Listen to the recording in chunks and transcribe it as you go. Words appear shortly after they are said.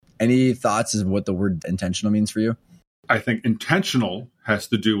Any thoughts as what the word intentional means for you? I think intentional has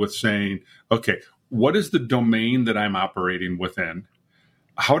to do with saying, okay, what is the domain that I'm operating within?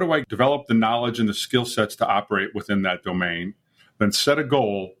 How do I develop the knowledge and the skill sets to operate within that domain? Then set a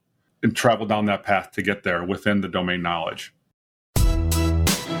goal and travel down that path to get there within the domain knowledge.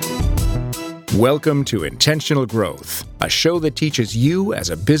 Welcome to Intentional Growth, a show that teaches you as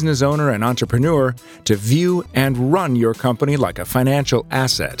a business owner and entrepreneur to view and run your company like a financial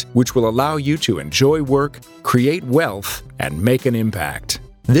asset, which will allow you to enjoy work, create wealth, and make an impact.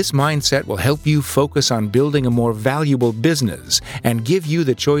 This mindset will help you focus on building a more valuable business and give you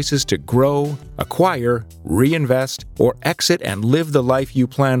the choices to grow, acquire, reinvest, or exit and live the life you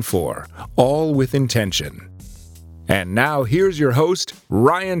plan for, all with intention. And now here's your host,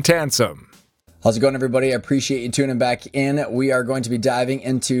 Ryan Tansom. How's it going, everybody? I appreciate you tuning back in. We are going to be diving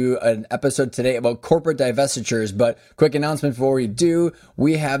into an episode today about corporate divestitures, but quick announcement before we do,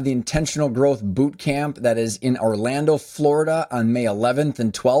 we have the Intentional Growth Bootcamp that is in Orlando, Florida on May 11th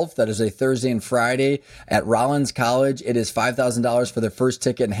and 12th. That is a Thursday and Friday at Rollins College. It is $5,000 for the first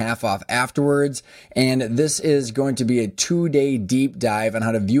ticket and half off afterwards. And this is going to be a 2-day deep dive on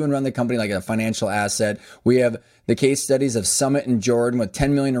how to view and run the company like a financial asset. We have the case studies of Summit and Jordan with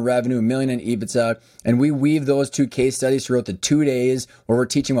 $10 million in revenue, $1 million in EBITDA. And we weave those two case studies throughout the 2 days where we're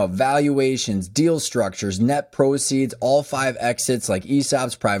teaching about valuations, deal structures, net proceeds, all 5 exits like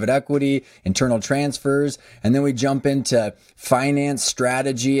ESOPs, private equity, internal transfers. And then we jump into finance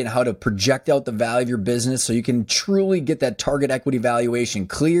strategy and how to project out the value of your business so you can truly get that target equity valuation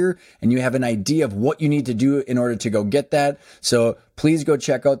clear and you have an idea of what you need to do in order to go get that. So please go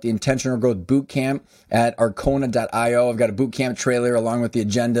check out the Intentional Growth Bootcamp at arcona.io. I've got a bootcamp trailer along with the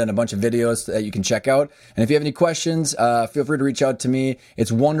agenda and a bunch of videos that you can check out. And if you have any questions, feel free to reach out to me.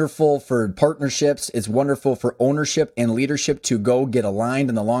 It's wonderful for partnerships. It's wonderful for ownership and leadership to go get aligned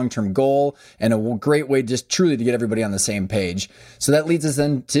in the long-term goal, and a great way just truly to get everybody on the same page. So that leads us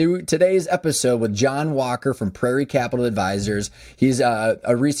then to today's episode with John Walker from Prairie Capital Advisors. He's a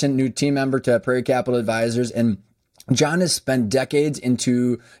recent new team member to Prairie Capital Advisors, and John has spent decades in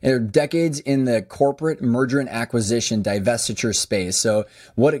the corporate merger and acquisition divestiture space. So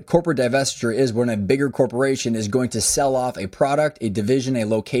what a corporate divestiture is, when a bigger corporation is going to sell off a product, a division, a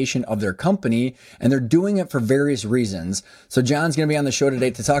location of their company, and they're doing it for various reasons. So John's going to be on the show today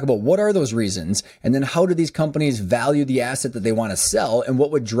to talk about what are those reasons, and then how do these companies value the asset that they want to sell, and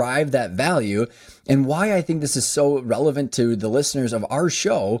what would drive that value. And why I think this is so relevant to the listeners of our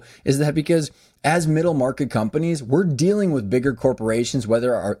show is that because as middle market companies, we're dealing with bigger corporations,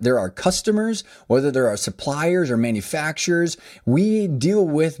 whether there are customers, whether there are suppliers or manufacturers. We deal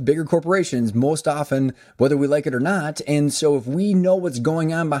with bigger corporations most often, whether we like it or not. And so if we know what's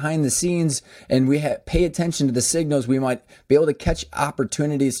going on behind the scenes and we pay attention to the signals, we might be able to catch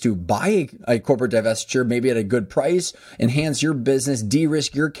opportunities to buy a corporate divestiture, maybe at a good price, enhance your business,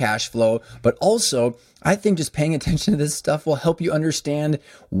 de-risk your cash flow, but also I think just paying attention to this stuff will help you understand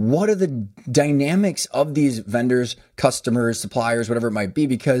what are the dynamics of these vendors, customers, suppliers, whatever it might be,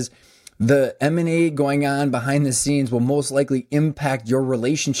 because the M&A going on behind the scenes will most likely impact your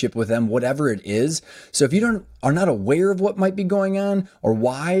relationship with them, whatever it is. So if you are not aware of what might be going on or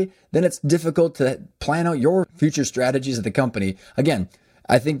why, then it's difficult to plan out your future strategies of the company. Again,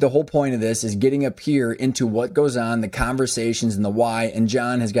 I think the whole point of this is getting up here into what goes on, the conversations and the why. And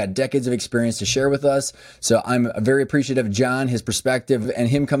John has got decades of experience to share with us. So I'm very appreciative of John, his perspective, and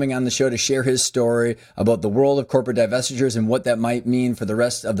him coming on the show to share his story about the world of corporate divestitures and what that might mean for the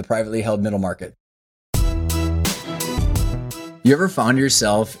rest of the privately held middle market. You ever found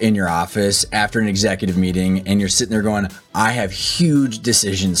yourself in your office after an executive meeting and you're sitting there going, I have huge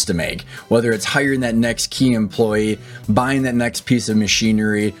decisions to make, whether it's hiring that next key employee, buying that next piece of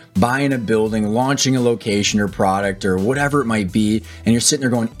machinery, buying a building, launching a location or product or whatever it might be. And you're sitting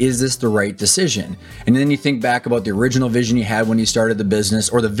there going, is this the right decision? And then you think back about the original vision you had when you started the business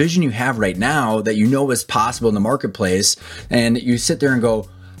or the vision you have right now that you know is possible in the marketplace. And you sit there and go,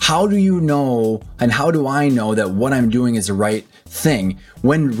 how do you know and how do I know that what I'm doing is the right thing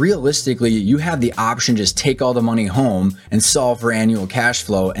when realistically you have the option to just take all the money home and solve for annual cash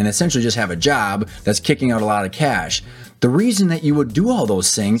flow and essentially just have a job that's kicking out a lot of cash? The reason that you would do all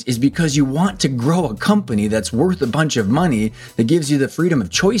those things is because you want to grow a company that's worth a bunch of money that gives you the freedom of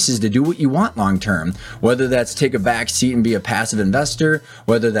choices to do what you want long term, whether that's take a back seat and be a passive investor,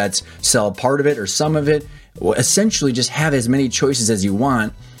 whether that's sell part of it or some of it, essentially just have as many choices as you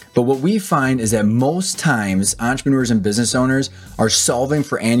want. But But what we find is that most times entrepreneurs and business owners are solving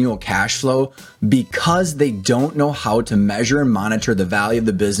for annual cash flow because they don't know how to measure and monitor the value of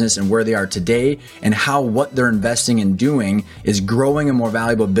the business and where they are today, and how what they're investing and doing is growing a more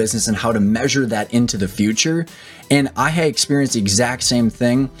valuable business, and how to measure that into the future. And I had experienced the exact same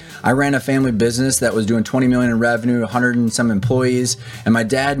thing. I ran a family business that was doing 20 million in revenue, 100 and some employees. And my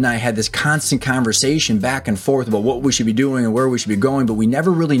dad and I had this constant conversation back and forth about what we should be doing and where we should be going. But we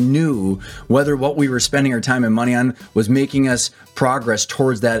never really knew whether what we were spending our time and money on was making us progress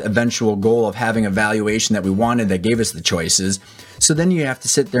towards that eventual goal of having a valuation that we wanted that gave us the choices. So then you have to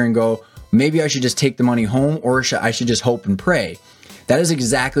sit there and go, maybe I should just take the money home, or I should just hope and pray. That is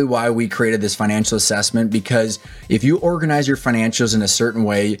exactly why we created this financial assessment, because if you organize your financials in a certain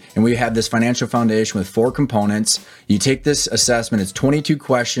way, and we have this financial foundation with 4 components, you take this assessment, it's 22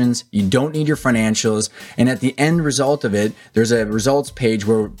 questions, you don't need your financials, and at the end result of it, there's a results page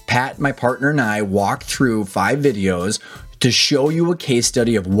where Pat, my partner, and I walk through 5 videos to show you a case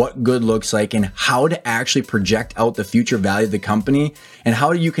study of what good looks like and how to actually project out the future value of the company, and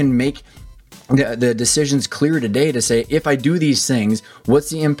how you can make the decisions clear today to say, if I do these things, what's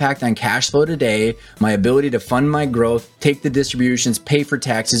the impact on cash flow today, my ability to fund my growth, take the distributions, pay for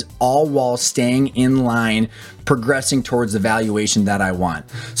taxes, all while staying in line, progressing towards the valuation that I want.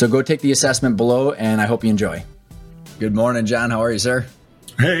 So go take the assessment below, and I hope you enjoy. Good morning, John. How are you, sir?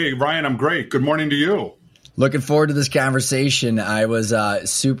 Hey, Ryan, I'm great. Good morning to you. Looking forward to this conversation. I was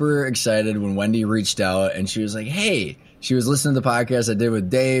super excited when Wendy reached out, and she was like, hey, she was listening to the podcast I did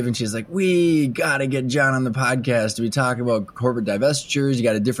with Dave, and she's like, we got to get John on the podcast. We talk about corporate divestitures. You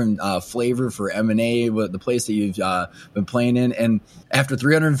got a different flavor for M&A, the place that you've been playing in. And after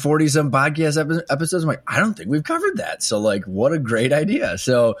 340 some podcast episodes, I'm like, I don't think we've covered that. So like, what a great idea.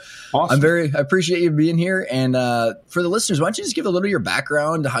 So awesome. I appreciate you being here. And for the listeners, why don't you just give a little of your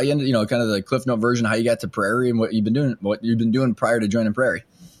background, how you ended, kind of the Cliff Note version, how you got to Prairie and what you've been doing prior to joining Prairie.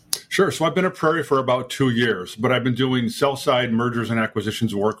 Sure. So I've been at Prairie for about 2 years, but I've been doing sell-side mergers and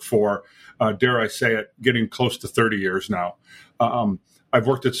acquisitions work for, dare I say it, getting close to 30 years now. I've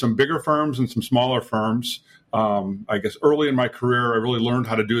worked at some bigger firms and some smaller firms. I guess early in my career, I really learned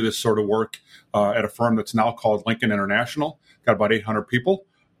how to do this sort of work at a firm that's now called Lincoln International. Got about 800 people.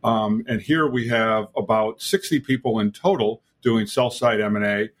 And here we have about 60 people in total doing sell-side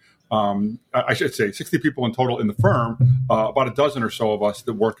M&A. I should say 60 people in total in the firm, about a dozen or so of us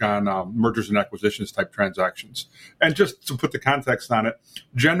that work on mergers and acquisitions type transactions. And just to put the context on it,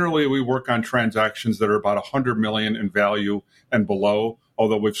 generally we work on transactions that are about 100 million in value and below,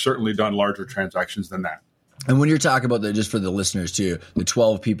 although we've certainly done larger transactions than that. And when you're talking about just for the listeners too, the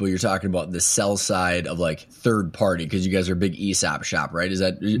 12 people, you're talking about the sell side of like third party, because you guys are a big ESOP shop, right? Is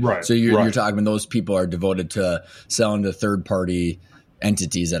that right? So you're talking when those people are devoted to selling to third party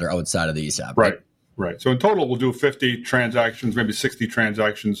entities that are outside of the ESOP. Right. So in total, we'll do 50 transactions, maybe 60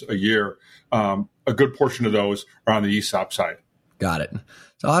 transactions a year. A good portion of those are on the ESOP side. Got it.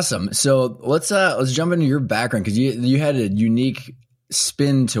 It's awesome. So let's jump into your background, because you had a unique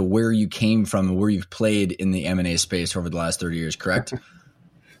spin to where you came from and where you've played in the M&A space over the last 30 years, correct?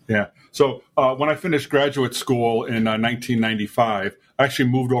 Yeah. So when I finished graduate school in 1995, I actually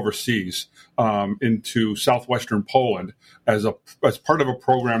moved overseas into southwestern Poland as part of a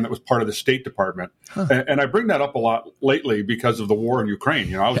program that was part of the State Department. Huh. And I bring that up a lot lately because of the war in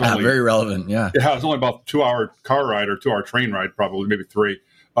Ukraine. I was very relevant. Yeah. Yeah. It was only about a 2-hour car ride or 2-hour train ride, probably maybe 3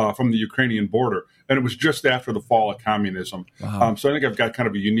 from the Ukrainian border. And it was just after the fall of communism. Wow. So I think I've got kind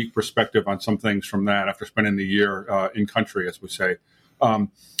of a unique perspective on some things from that after spending the year in country, as we say.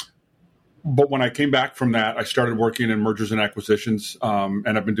 But when I came back from that, I started working in mergers and acquisitions, and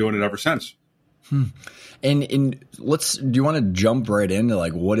I've been doing it ever since. And do you want to jump right into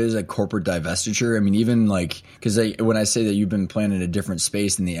like, what is a corporate divestiture? I mean, even like, because when I say that you've been playing in a different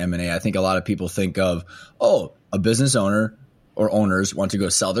space than the M&A, I think a lot of people think of, a business owner or owners want to go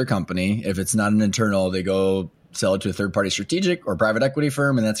sell their company. If it's not an internal, they go sell it to a third-party strategic or private equity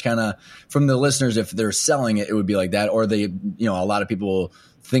firm. And that's kind of, from the listeners, if they're selling it, it would be like that. Or a lot of people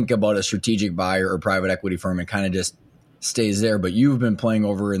think about a strategic buyer or private equity firm and kind of just stays there. But you've been playing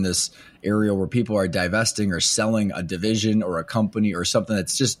over in this area where people are divesting or selling a division or a company or something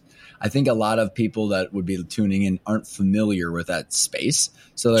that's just, I think a lot of people that would be tuning in aren't familiar with that space.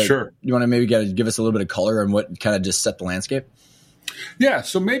 So sure. You want to maybe give us a little bit of color on what kind of just set the landscape? Yeah,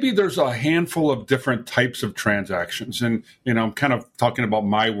 so maybe there's a handful of different types of transactions. And, I'm kind of talking about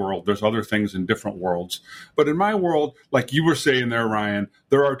my world. There's other things in different worlds. But in my world, like you were saying there, Ryan,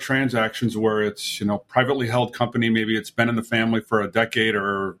 there are transactions where it's, privately held company. Maybe it's been in the family for a decade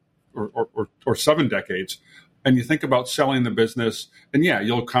or 7 decades. and you think about selling the business, and yeah,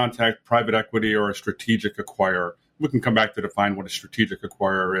 you'll contact private equity or a strategic acquirer. We can come back to define what a strategic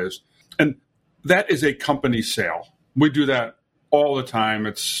acquirer is. And that is a company sale. We do that all the time.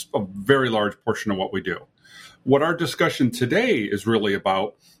 It's a very large portion of what we do. What our discussion today is really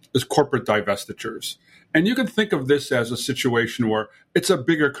about is corporate divestitures. And you can think of this as a situation where it's a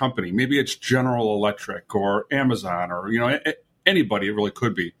bigger company. Maybe it's General Electric or Amazon or, anybody. It really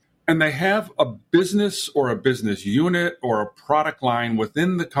could be. And they have a business or a business unit or a product line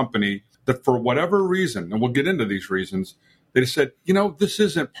within the company that for whatever reason, and we'll get into these reasons, they said, this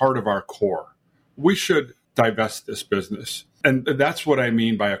isn't part of our core. We should divest this business. And that's what I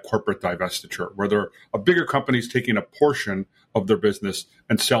mean by a corporate divestiture, where they're a bigger company's taking a portion of their business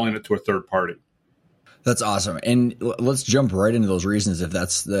and selling it to a third party. That's awesome. And let's jump right into those reasons if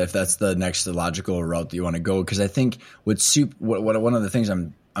that's the next logical route that you want to go. Because I think one of the things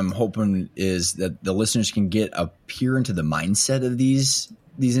I'm hoping is that the listeners can get a peer into the mindset of these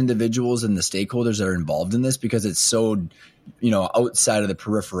individuals and the stakeholders that are involved in this, because it's so outside of the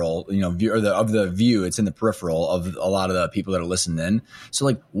peripheral view, or of the view. It's in the peripheral of a lot of the people that are listening in.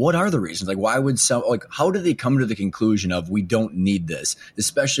 So what are the reasons? Why would how do they come to the conclusion of we don't need this,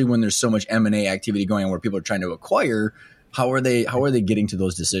 especially when there's so much M&A activity going on where people are trying to acquire? How are they getting to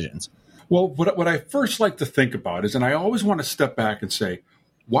those decisions? Well, what I first like to think about is, and I always want to step back and say,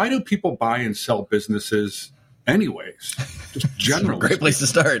 why do people buy and sell businesses anyways? Just generally. Great place to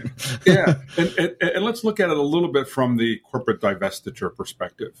start. Yeah. And let's look at it a little bit from the corporate divestiture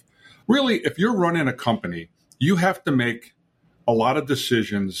perspective. Really, if you're running a company, you have to make a lot of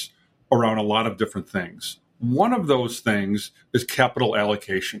decisions around a lot of different things. One of those things is capital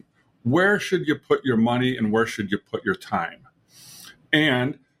allocation. Where should you put your money and where should you put your time?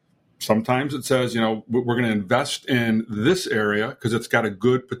 And sometimes it says, we're going to invest in this area because it's got a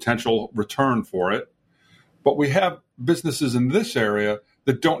good potential return for it. But we have businesses in this area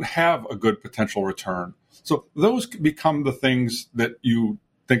that don't have a good potential return. So those become the things that you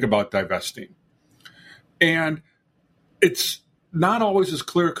think about divesting. And it's not always as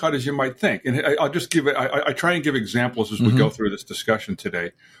clear cut as you might think. And I'll just give it, I try and give examples as we go through this discussion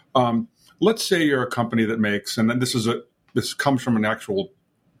today. Let's say you're a company that makes, and then this comes from an actual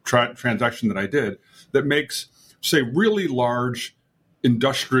transaction that I did, that makes, say, really large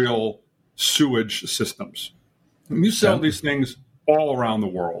industrial sewage systems. And you sell these things all around the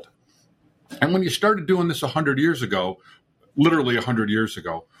world. And when you started doing this 100 years ago, literally 100 years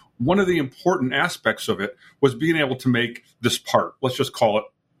ago, one of the important aspects of it was being able to make this part. Let's just call it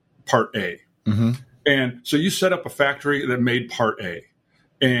Part A. Mm-hmm. And so you set up a factory that made Part A.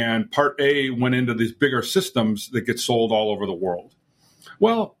 And Part A went into these bigger systems that get sold all over the world.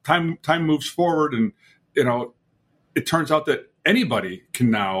 Well, time moves forward, and it turns out that anybody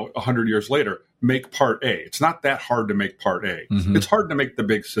can now, 100 years later, make Part A. It's not that hard to make Part A. Mm-hmm. It's hard to make the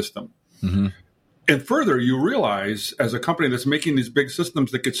big system. Mm-hmm. And further, you realize, as a company that's making these big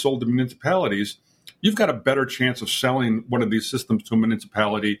systems that get sold to municipalities, you've got a better chance of selling one of these systems to a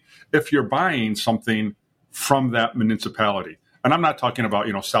municipality if you're buying something from that municipality. And I'm not talking about,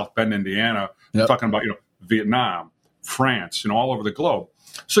 South Bend, Indiana. Yep. I'm talking about, Vietnam, France, all over the globe.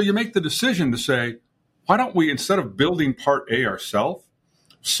 So you make the decision to say, why don't we, instead of building Part A ourselves,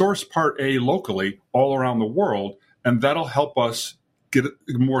 source Part A locally all around the world, and that'll help us get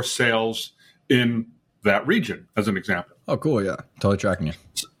more sales in that region, as an example. Oh, cool. Yeah. Totally tracking you.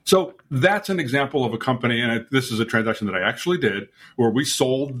 So that's an example of a company, and this is a transaction that I actually did, where we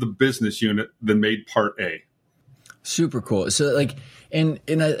sold the business unit that made Part A. Super cool. So how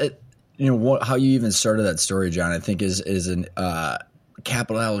you even started that story, John, I think is an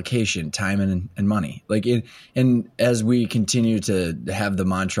capital allocation, time and money. And as we continue to have the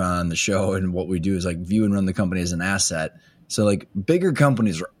mantra on the show, and what we do is view and run the company as an asset. So bigger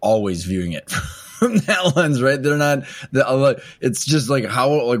companies are always viewing it from that lens, right? They're not it's just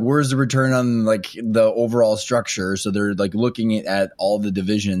where's the return on the overall structure? So they're looking at all the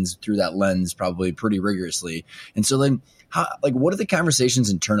divisions through that lens, probably pretty rigorously. And so then what are the conversations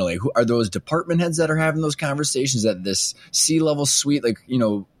internally? Who are those department heads that are having those conversations at this C-level suite?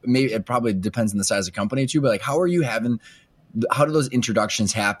 Maybe it probably depends on the size of company too, but how do those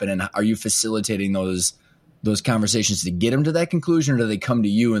introductions happen, and are you facilitating those conversations to get them to that conclusion, or do they come to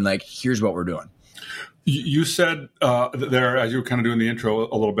you and here's what we're doing? You said there, as you were kind of doing the intro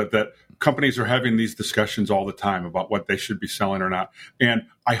a little bit, that companies are having these discussions all the time about what they should be selling or not. And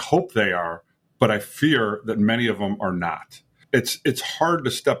I hope they are, but I fear that many of them are not. It's hard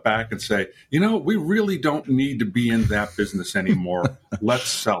to step back and say, we really don't need to be in that business anymore. Let's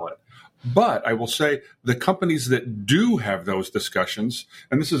sell it. But I will say the companies that do have those discussions,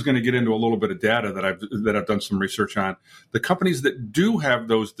 and this is going to get into a little bit of data that I've done some research on, the companies that do have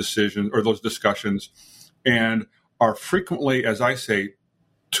those decisions or those discussions and are frequently, as I say,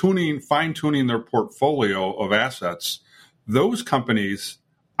 fine-tuning their portfolio of assets, those companies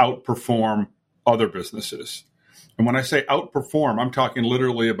outperform other businesses. And when I say outperform, I'm talking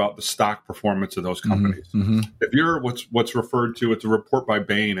literally about the stock performance of those companies. Mm-hmm. If you're what's referred to, it's a report by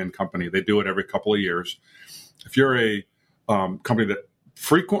Bain and Company. They do it every couple of years. If you're a company that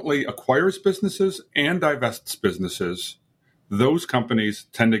frequently acquires businesses and divests businesses, those companies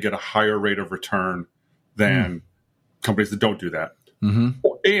tend to get a higher rate of return than companies that don't do that. Mm-hmm.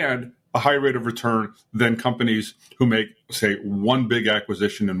 And a higher rate of return than companies who make, say, one big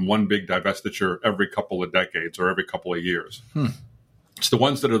acquisition and one big divestiture every couple of decades or every couple of years. It's the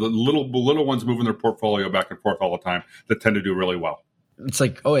ones that are the little ones moving their portfolio back and forth all the time that tend to do really well. It's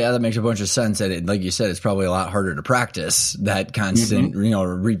like, oh yeah, that makes a bunch of sense. And like you said, it's probably a lot harder to practice that constant,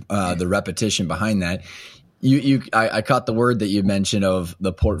 the repetition behind that. I caught the word that you mentioned of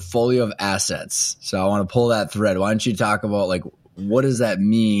the portfolio of assets. So I want to pull that thread. Why don't you talk about like, what does that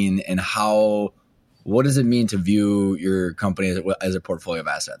mean and what does it mean to view your company as a portfolio of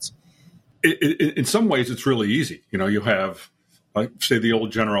assets? In some ways, it's really easy. You have, like, say, the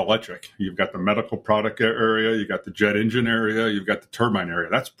old General Electric. You've got the medical product area, you've got the jet engine area, you've got the turbine area.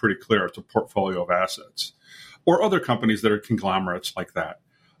 That's pretty clear. It's a portfolio of assets. Or other companies that are conglomerates like that.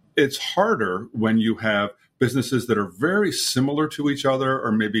 It's harder when you have businesses that are very similar to each other,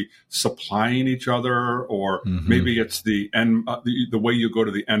 or maybe supplying each other, or maybe it's the way you go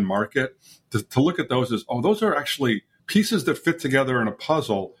to the end market. To look at those as, those are actually pieces that fit together in a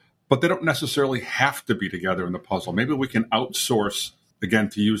puzzle, but they don't necessarily have to be together in the puzzle. Maybe we can outsource, again,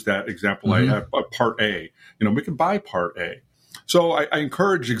 to use that example, I have part A. We can buy part A. So I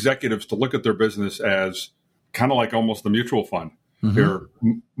encourage executives to look at their business as kind of like almost a mutual fund. They're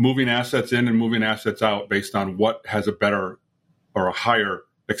moving assets in and moving assets out based on what has a better or a higher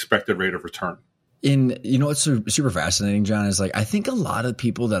expected rate of return. What's super fascinating, John, is like, I think a lot of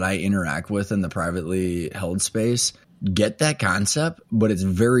people that I interact with in the privately held space get that concept, but it's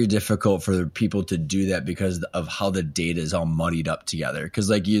very difficult for people to do that because of how the data is all muddied up together. Because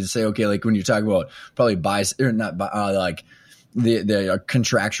like you say, okay, like when you talk about probably the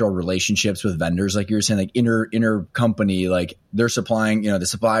contractual relationships with vendors, like you were saying, like inner company, like they're supplying, the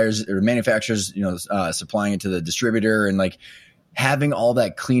suppliers or manufacturers, supplying it to the distributor, and like having all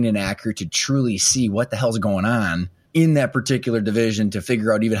that clean and accurate to truly see what the hell's going on in that particular division to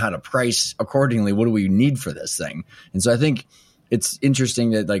figure out even how to price accordingly. What do we need for this thing? And so I think it's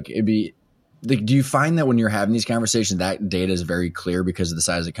interesting that like it'd be like, do you find that when you're having these conversations, that data is very clear because of the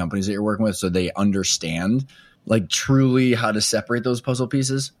size of companies that you're working with, so they understand like truly how to separate those puzzle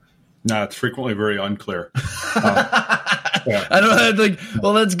pieces? No, it's frequently very unclear. Yeah. I don't like.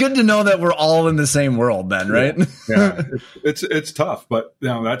 Well, that's good to know that we're all in the same world, then, right? Yeah. It's tough, but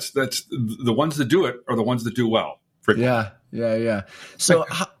that's the ones that do it are the ones that do well. Frequently. Yeah. So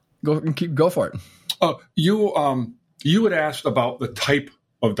go for it. Oh, you had asked about the type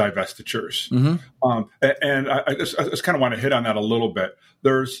of divestitures, and I just kind of want to hit on that a little bit.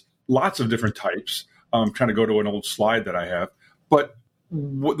 There's lots of different types. I'm trying to go to an old slide that I have. But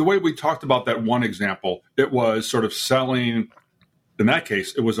the way we talked about that one example, it was sort of selling, in that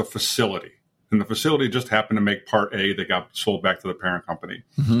case, it was a facility. And the facility just happened to make part A that got sold back to the parent company.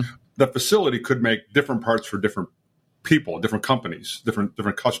 The facility could make different parts for different people, different companies,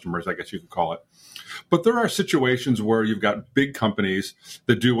 different customers, I guess you could call it. But there are situations where you've got big companies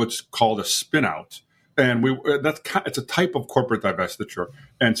that do what's called a spin-out. And it's a type of corporate divestiture.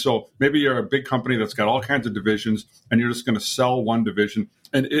 And so maybe you're a big company that's got all kinds of divisions, and you're just going to sell one division.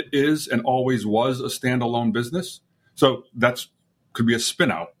 And it is and always was a standalone business. So could be a spin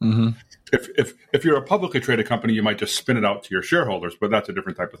out. If you're a publicly traded company, you might just spin it out to your shareholders, but that's a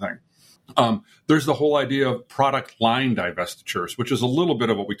different type of thing. There's the whole idea of product line divestitures, which is a little bit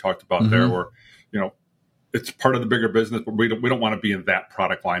of what we talked about there, where it's part of the bigger business, but we don't want to be in that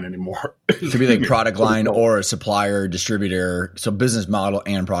product line anymore. It could be like product line or a supplier, distributor. So business model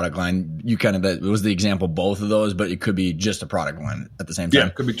and product line. It was the example, both of those, but it could be just a product line at the same time. Yeah,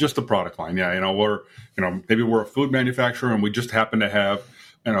 it could be just a product line. Yeah, maybe we're a food manufacturer and we just happen to have,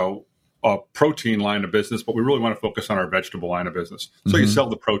 a protein line of business, but we really want to focus on our vegetable line of business. So you sell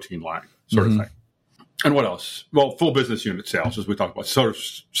the protein line sort of thing. And what else? Well, full business unit sales, as we talked about, sort of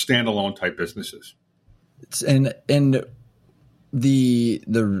standalone type businesses. And the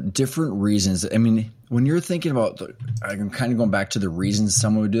different reasons. I mean, when you're thinking about, I'm kind of going back to the reasons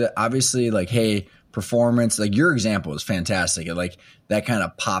someone would do that. Obviously, like, hey, performance. Like your example is fantastic. It, like that kind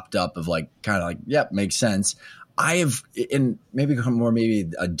of popped up of like, kind of like, yep, makes sense. I have, and maybe more,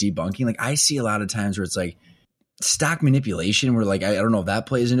 maybe a debunking. Like I see a lot of times where it's like stock manipulation where like, I don't know if that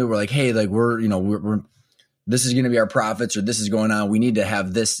plays into it. We're like, hey, like we're this is going to be our profits or this is going on. We need to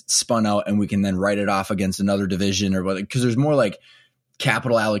have this spun out and we can then write it off against another division or whether, because there's more like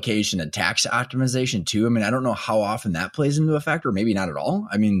capital allocation and tax optimization too. I mean, I don't know how often that plays into a factor, maybe not at all.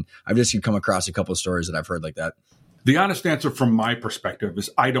 I mean, I've just come across a couple of stories that I've heard like that. The honest answer from my perspective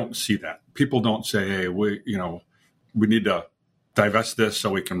is I don't see that. People don't say, hey, we need to divest this so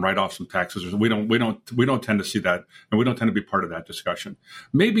we can write off some taxes. We don't tend to see that, and we don't tend to be part of that discussion.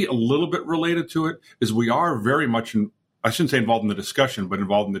 Maybe a little bit related to it is we are very much I shouldn't say involved in the discussion, but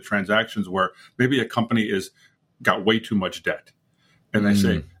involved in the transactions where maybe a company got way too much debt. And they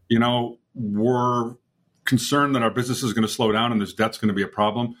say, we're concerned that our business is going to slow down and this debt's going to be a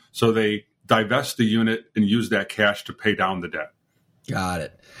problem. So they divest the unit and use that cash to pay down the debt. Got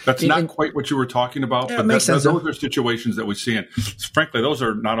it. That's not quite what you were talking about, but those are situations that we see. And frankly, those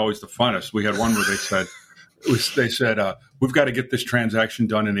are not always the funnest. We had one where they said, we've got to get this transaction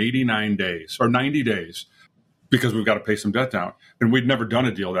done in 89 days or 90 days because we've got to pay some debt down. And we'd never done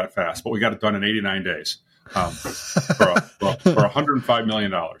a deal that fast, but we got it done in 89 days. For $105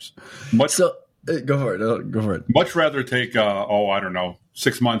 million. Go for it. Much rather take,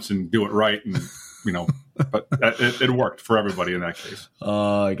 6 months and do it right. And, but it worked for everybody in that case.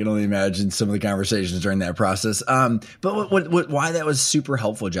 I can only imagine some of the conversations during that process. But why that was super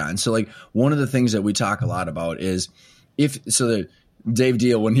helpful, John. So like one of the things that we talk a lot about is Dave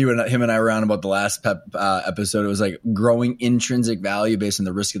Deal, when him and I were on about the last episode, it was like growing intrinsic value based on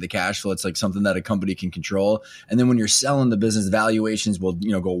the risk of the cash flow. It's like something that a company can control. And then when you're selling the business, valuations will,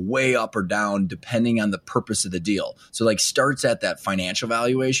 go way up or down depending on the purpose of the deal. So like starts at that financial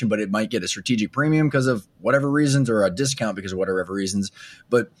valuation, but it might get a strategic premium because of whatever reasons or a discount because of whatever reasons.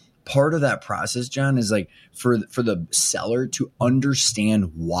 But part of that process, John, is like for the seller to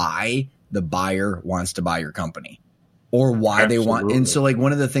understand why the buyer wants to buy your company. Or why they want. And so like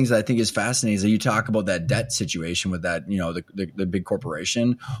one of the things that I think is fascinating is that you talk about that debt situation with that, the big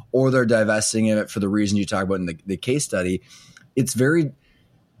corporation, or they're divesting it for the reason you talk about in the case study. It's very,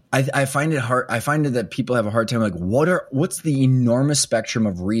 I find it hard. I find it that people have a hard time. Like what's the enormous spectrum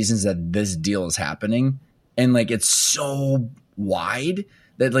of reasons that this deal is happening? And like, it's so wide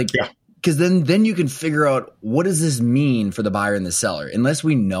that like, because then you can figure out what does this mean for the buyer and the seller. Unless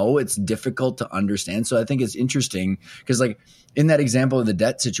we know, it's difficult to understand. So I think it's interesting because like in that example of the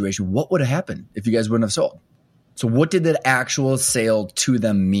debt situation, what would have happened if you guys wouldn't have sold? So what did the actual sale to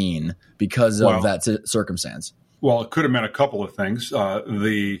them mean because of that circumstance? Well, it could have meant a couple of things.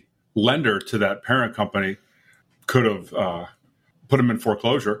 The lender to that parent company could have put them in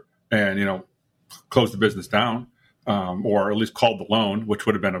foreclosure and, closed the business down. Or at least called the loan, which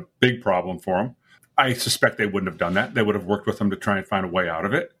would have been a big problem for them. I suspect they wouldn't have done that. They would have worked with them to try and find a way out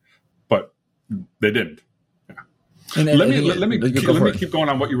of it, but they didn't. Yeah. Let me keep going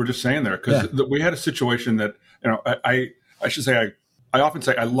on what you were just saying there, because we had a situation that I should say I often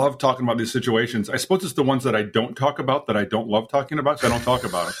say I love talking about these situations. I suppose it's the ones that I don't talk about that I don't love talking about, so I don't talk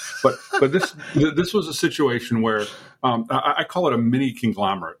about it. But this was a situation where I call it a mini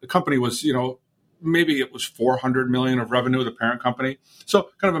conglomerate. The company was maybe it was $400 million of revenue, the parent company. So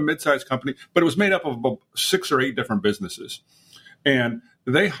kind of a mid-sized company, but it was made up of about 6 or 8 different businesses. And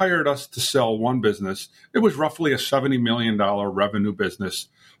they hired us to sell one business. It was roughly a $70 million revenue business,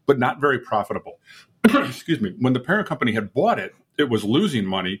 but not very profitable. Excuse me. When the parent company had bought it, it was losing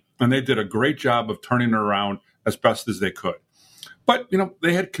money, and they did a great job of turning it around as best as they could. But,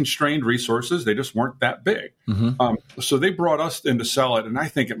 they had constrained resources. They just weren't that big. Mm-hmm. So they brought us in to sell it, and I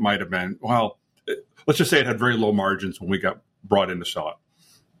think it might have been, let's just say it had very low margins when we got brought in to sell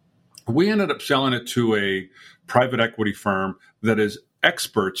it. We ended up selling it to a private equity firm that is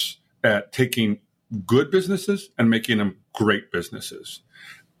experts at taking good businesses and making them great businesses.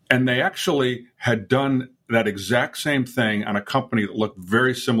 And they actually had done that exact same thing on a company that looked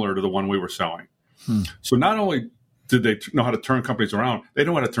very similar to the one we were selling. So not only did they know how to turn companies around, they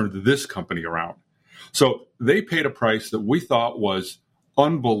know how to turn this company around. So they paid a price that we thought was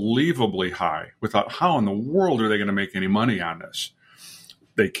unbelievably high. We thought, how in the world are they going to make any money on this?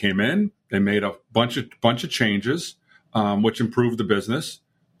 They came in, they made a bunch of changes, which improved the business,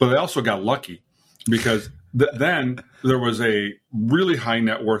 but they also got lucky because then there was a really high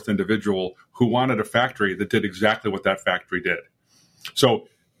net worth individual who wanted a factory that did exactly what that factory did. So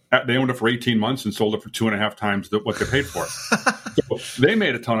they owned it for 18 months and sold it for 2.5 times what they paid for it. So they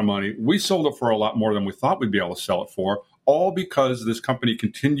made a ton of money. We sold it for a lot more than we thought we'd be able to sell it for. all because this company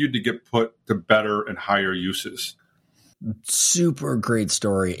continued to get put to better and higher uses. Super great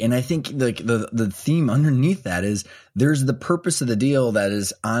story. And I think like the theme underneath that is there's the purpose of the deal that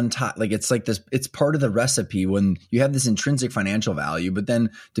is on top. Like it's like this, it's part of the recipe when you have this intrinsic financial value, but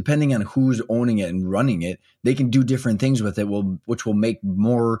then depending on who's owning it and running it, they can do different things with it, which will make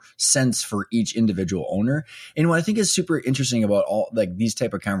more sense for each individual owner. And what I think is super interesting about all like these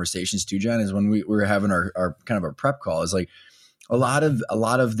type of conversations too, John, is when we were having our kind of our prep call is like a lot of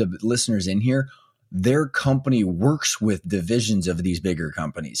the listeners in here, their company works with divisions of these bigger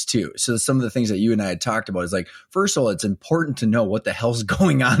companies too. So some of the things that you and I had talked about is like, first of all, it's important to know what the hell's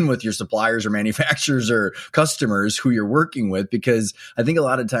going on with your suppliers or manufacturers or customers who you're working with, because I think a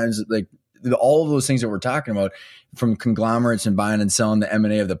lot of times like all of those things that we're talking about from conglomerates and buying and selling the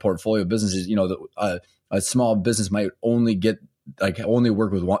M&A of the portfolio businesses, you know, a small business might only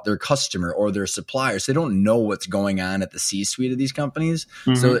work with their customer or their suppliers. They don't know what's going on at the C-suite of these companies.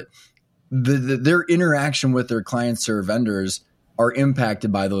 Mm-hmm. So their interaction with their clients or vendors are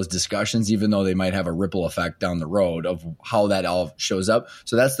impacted by those discussions, even though they might have a ripple effect down the road of how that all shows up.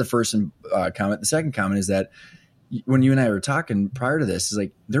 So that's the first comment. The second comment is that when you and I were talking prior to this, is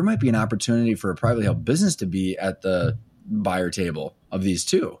like there might be an opportunity for a privately held business to be at the buyer table of these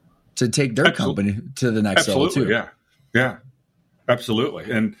two to take their company to the next level too. Yeah,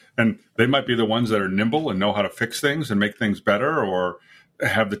 absolutely. And they might be the ones that are nimble and know how to fix things and make things better, or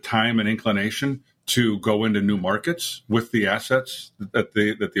have the time and inclination to go into new markets with the assets that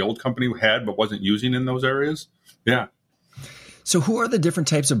the old company had but wasn't using in those areas. Yeah. So who are the different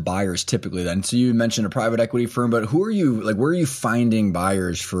types of buyers typically then? So you mentioned a private equity firm, but who are you, like, where are you finding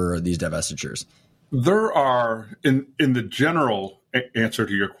buyers for these divestitures? There are, in the general answer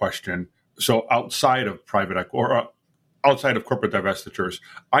to your question, so outside of private equity or outside of corporate divestitures,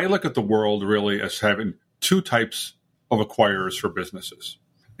 I look at the world really as having two types of acquirers for businesses.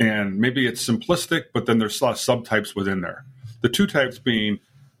 And maybe it's simplistic, but then there's subtypes within there. The two types being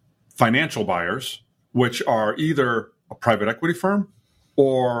financial buyers, which are either a private equity firm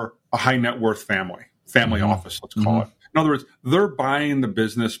or a high net worth family mm-hmm. office, let's call mm-hmm. it. In other words, they're buying the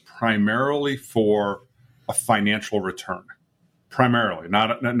business primarily for a financial return, primarily,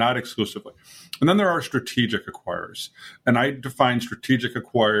 not exclusively. And then there are strategic acquirers. And I define strategic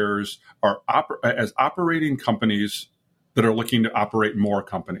acquirers as operating companies that are looking to operate more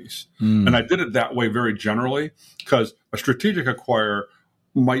companies. Mm. And I did it that way very generally because a strategic acquirer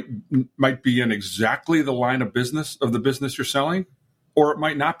might be in exactly the line of the business you're selling, or it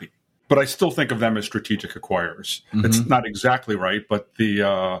might not be. But I still think of them as strategic acquirers. Mm-hmm. It's not exactly right, but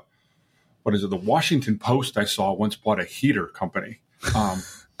the Washington Post I saw once bought a heater company. And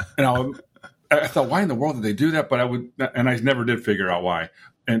I thought, why in the world did they do that? But I never did figure out why.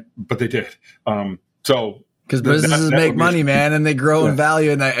 But they did. Because businesses make money, man, and they grow in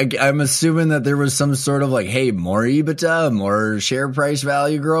value. And I'm assuming that there was some sort of like, hey, more EBITDA, more share price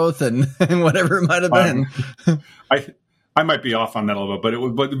value growth, and whatever it might have been. I might be off on that a little bit,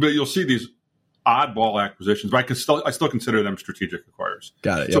 but you'll see these oddball acquisitions. But I still consider them strategic acquirers.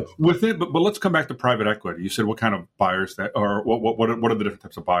 Got it. So yep. But let's come back to private equity. You said what kind of buyers or what are the different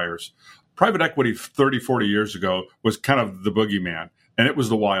types of buyers? Private equity 30, 40 years ago was kind of the boogeyman, and it was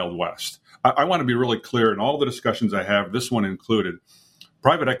the Wild West. I want to be really clear in all the discussions I have, this one included.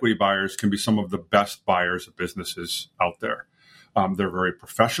 Private equity buyers can be some of the best buyers of businesses out there. They're very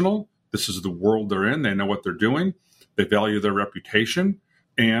professional. This is the world they're in. They know what they're doing. They value their reputation,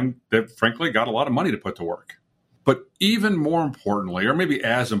 and they've frankly got a lot of money to put to work. But even more importantly, or maybe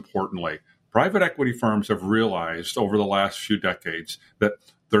as importantly, private equity firms have realized over the last few decades that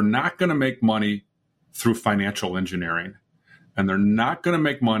they're not going to make money through financial engineering. And they're not going to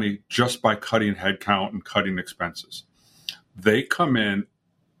make money just by cutting headcount and cutting expenses. They come in,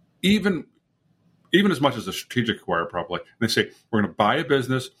 even as much as a strategic acquirer probably, and they say, we're going to buy a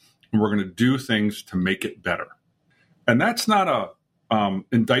business and we're going to do things to make it better. And that's not a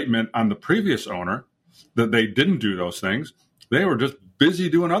indictment on the previous owner that they didn't do those things. They were just busy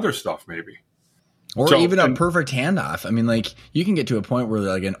doing other stuff maybe. Or even a perfect handoff. I mean, like you can get to a point where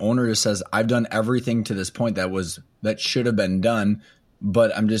like an owner just says, I've done everything to this point that should have been done,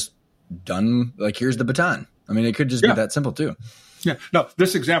 but I'm just done. Like, here's the baton. I mean, it could just be that simple too. Yeah. Now,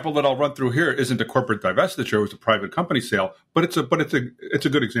 this example that I'll run through here isn't a corporate divestiture. It was a private company sale, but it's a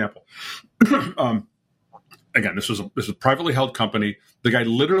good example. Again, this was a privately held company. The guy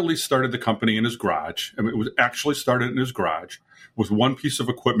literally started the company in his garage. I mean, it was actually started in his garage with one piece of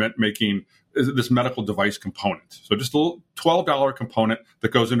equipment making this medical device component. So just a little $12 component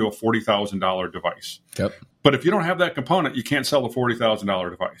that goes into a $40,000 device. Yep. But if you don't have that component, you can't sell a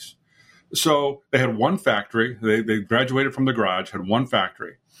 $40,000 device. So they had one factory. They graduated from the garage, had one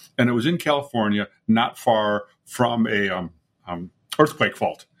factory, and it was in California, not far from a earthquake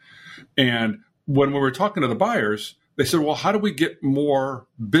fault. And when we were talking to the buyers, they said, well, how do we get more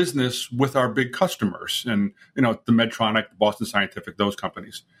business with our big customers? And, the Medtronic, the Boston Scientific, those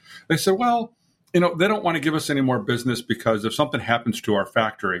companies. They said, well, they don't want to give us any more business because if something happens to our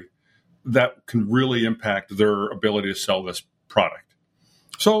factory, that can really impact their ability to sell this product.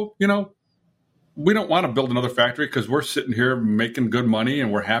 So, we don't want to build another factory because we're sitting here making good money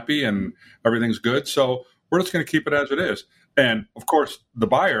and we're happy and everything's good. So we're just going to keep it as it is. And of course, the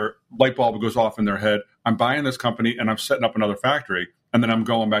buyer, light bulb goes off in their head. I'm buying this company and I'm setting up another factory. And then I'm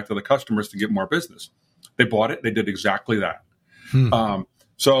going back to the customers to get more business. They bought it. They did exactly that.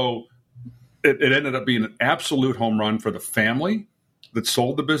 So it ended up being an absolute home run for the family that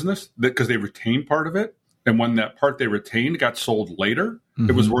sold the business because they retained part of it. And when that part they retained got sold later,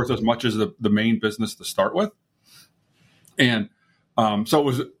 it was worth as much as the main business to start with. And so it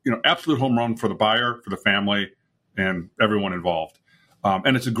was, absolute home run for the buyer, for the family, and everyone involved.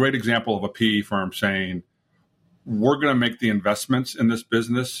 And it's a great example of a PE firm saying, we're going to make the investments in this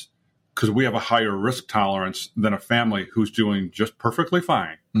business because we have a higher risk tolerance than a family who's doing just perfectly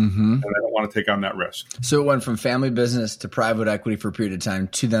fine. And they don't want to take on that risk. So it went from family business to private equity for a period of time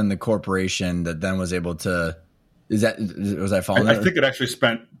to then the corporation that then was able to, was I following that? I think it actually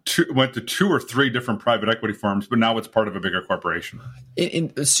went to 2 or 3 different private equity firms, but now it's part of a bigger corporation.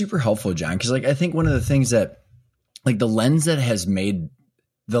 It's super helpful, John, because I think one of the things that the lens that has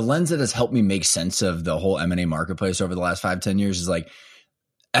helped me make sense of the whole M&A marketplace over the last 5-10 years is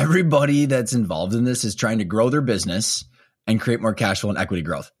everybody that's involved in this is trying to grow their business and create more cash flow and equity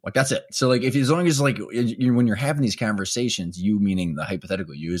growth. That's it. So as long as when you're having these conversations, you meaning the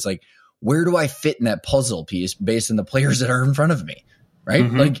hypothetical you is where do I fit in that puzzle piece based on the players that are in front of me?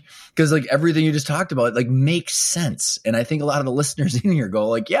 Right. Because everything you just talked about, makes sense. And I think a lot of the listeners in here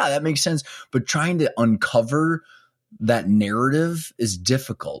go yeah, that makes sense. But trying to uncover that narrative is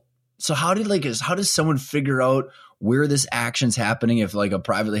difficult. So how does someone figure out where this action's happening if a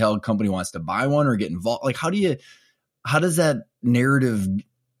privately held company wants to buy one or get involved? How does that narrative,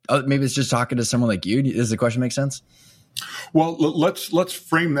 maybe it's just talking to someone like you. Does the question make sense? Well, let's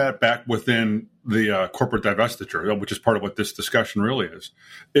frame that back within the corporate divestiture, which is part of what this discussion really is.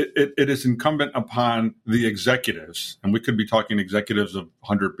 It is incumbent upon the executives, and we could be talking executives of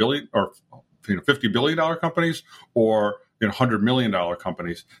 $100 billion or $50 billion companies or $100 million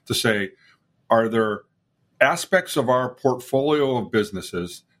companies to say, are there aspects of our portfolio of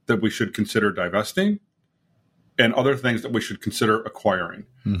businesses that we should consider divesting and other things that we should consider acquiring?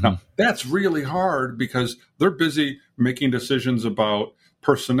 Now, that's really hard because they're busy making decisions about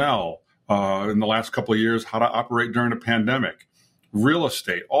personnel in the last couple of years, how to operate during a pandemic, real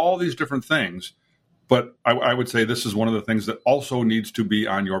estate, all these different things. But I would say this is one of the things that also needs to be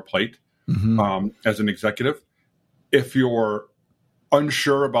on your plate as an executive. If you're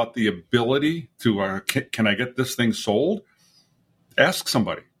unsure about the ability to, can I get this thing sold? Ask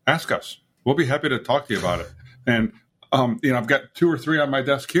somebody. Ask us. We'll be happy to talk to you about it. And, I've got 2 or 3 on my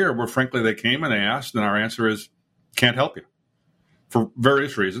desk here where, frankly, they came and they asked, and our answer is, can't help you for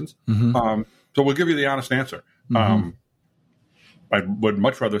various reasons. So we'll give you the honest answer. I would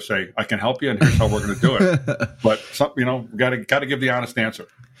much rather say, I can help you, and here's how we're going to do it. But, got to give the honest answer.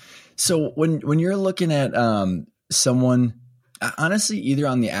 So when you're looking at someone, honestly, either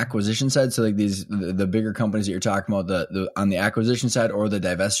on the acquisition side, so the bigger companies that you're talking about, the on the acquisition side or the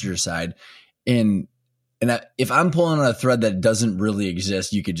divestiture side, and if I'm pulling on a thread that doesn't really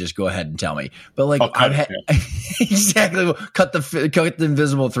exist, you could just go ahead and tell me. But I've had exactly cut the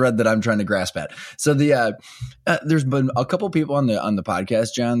invisible thread that I'm trying to grasp at. So there's been a couple people on the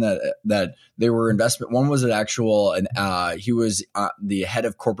podcast, John, that they were investment. One was he was the head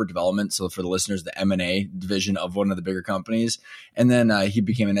of corporate development. So for the listeners, the M&A division of one of the bigger companies, and then he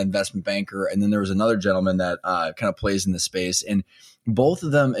became an investment banker. And then there was another gentleman that kind of plays in the space, and both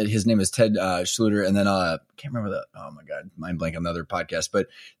of them, his name is Ted Schluter, and then I can't remember oh my God, mind blank on the other podcast. But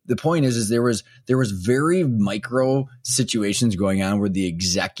the point is there was very micro situations going on where the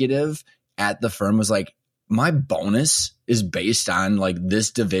executive at the firm was like, my bonus is based on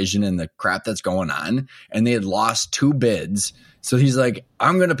this division and the crap that's going on. And they had lost 2 bids. So he's like,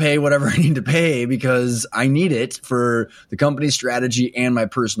 I'm going to pay whatever I need to pay because I need it for the company's strategy and my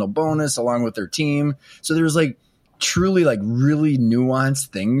personal bonus along with their team. So there was truly really nuanced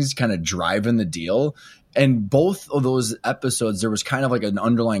things kind of driving the deal. And both of those episodes, there was kind of an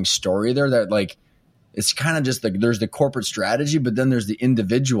underlying story there that it's kind of just there's the corporate strategy, but then there's the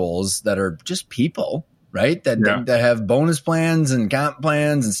individuals that are just people right? That have bonus plans and comp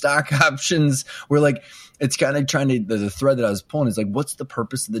plans and stock options. We're like, it's kind of trying to, the thread that I was pulling is like, what's the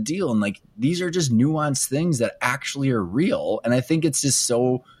purpose of the deal? And like, these are just nuanced things that actually are real. And I think it's just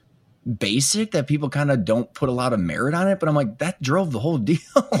so basic that people kind of don't put a lot of merit on it. But I'm like, that drove the whole deal.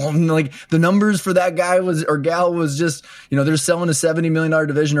 And like the numbers for that guy was, or gal was just, they're selling a $70 million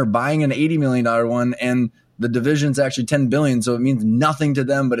division or buying an $80 million one. And the division's actually 10 billion. So it means nothing to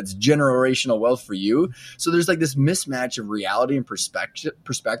them, but it's generational wealth for you. So there's like this mismatch of reality and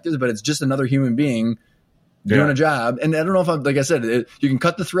perspectives, but it's just another human being doing a job. And I don't know if like I said, you can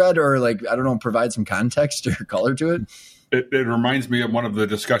cut the thread or like, I don't know, provide some context or color to it. It reminds me of one of the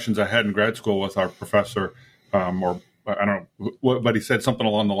discussions I had in grad school with our professor, or I don't know, but he said something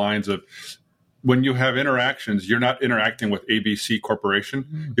along the lines of, when you have interactions, you're not interacting with ABC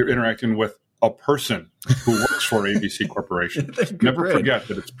Corporation. You're interacting with a person who works for ABC Corporation. Never forget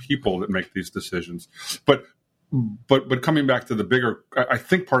that it's people that make these decisions. But coming back to the bigger, I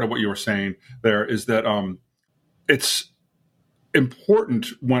think part of what you were saying there is that it's important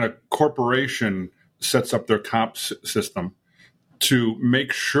when a corporation sets up their comp system to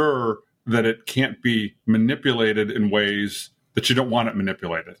make sure that it can't be manipulated in ways that you don't want it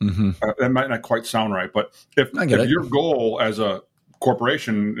manipulated. That might not quite sound right, but if your goal as a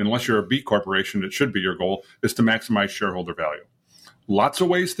corporation, unless you're a B corporation, it should be your goal, is to maximize shareholder value. Lots of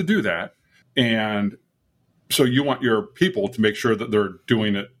ways to do that. And so you want your people to make sure that they're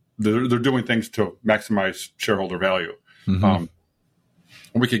doing it, they're doing things to maximize shareholder value.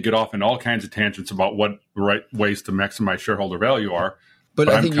 We could get off in all kinds of tangents about what the right ways to maximize shareholure value are. But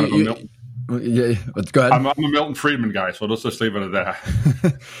I think let's go ahead. I'm a Milton Friedman guy, so let's just leave it at that.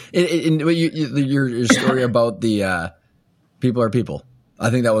 Your story about the people are people.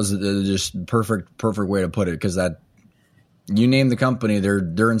 I think that was just perfect way to put it, because that you name the company,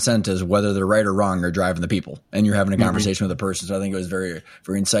 their incentives, whether they're right or wrong, are driving the people, and you're having a conversation with a person. So I think it was very,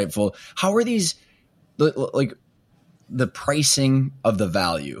 very insightful. How are these like the pricing of the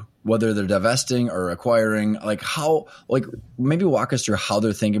value, whether they're divesting or acquiring, like how, like maybe walk us through how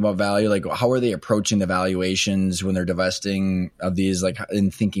they're thinking about value. Like how are they approaching the valuations when they're divesting of these, like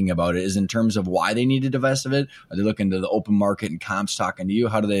in thinking about it? Is in terms of why they need to divest of it? Are they looking to the open market and comps talking to you?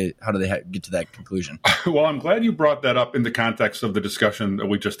 How do they get to that conclusion? Well, I'm glad you brought that up in the context of the discussion that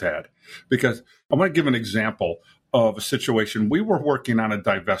we just had, because I want to give an example of a situation. We were working on a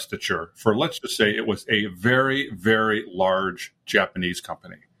divestiture for, let's just say it was a very, very large Japanese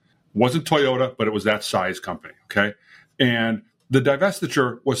company. It wasn't Toyota, but it was that size company. Okay. And the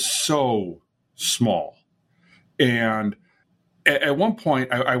divestiture was so small. And at one point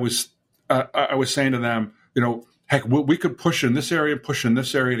I was saying to them, heck, we could push in this area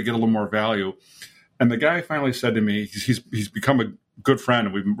to get a little more value. And the guy finally said to me, he's become a good friend,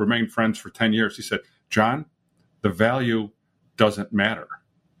 and we've remained friends for 10 years. He said, John, the value doesn't matter.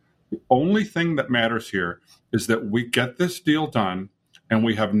 The only thing that matters here is that we get this deal done and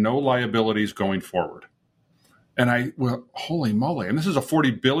we have no liabilities going forward. And well, holy moly. And this is a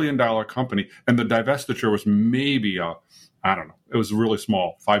 $40 billion company. And the divestiture was maybe it was really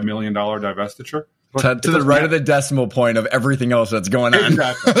small, $5 million divestiture. To the right of the decimal point of everything else that's going on.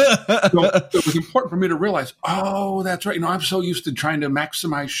 Exactly. So it was important for me to realize, oh, that's right. I'm so used to trying to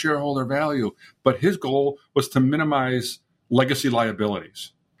maximize shareholder value. But his goal was to minimize legacy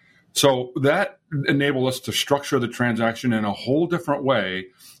liabilities. So that enabled us to structure the transaction in a whole different way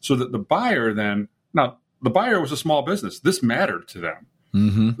so that the buyer the buyer was a small business. This mattered to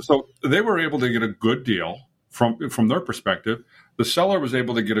them. So they were able to get a good deal from their perspective. The seller was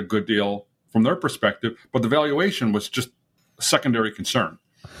able to get a good deal from their perspective, but the valuation was just a secondary concern.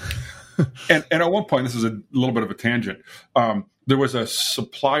 and at one point, this is a little bit of a tangent, there was a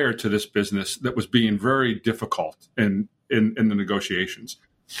supplier to this business that was being very difficult in the negotiations.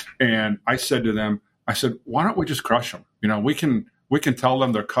 And I said to them, why don't we just crush them? We can tell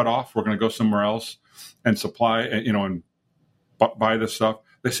them they're cut off. We're going to go somewhere else and supply, and buy this stuff.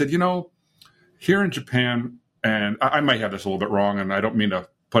 They said, here in Japan, and I might have this a little bit wrong, and I don't mean to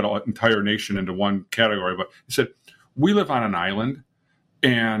put an entire nation into one category, but he said, we live on an island,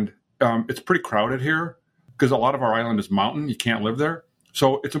 and it's pretty crowded here because a lot of our island is mountain. You can't live there.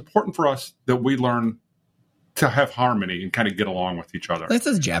 So it's important for us that we learn to have harmony and kind of get along with each other.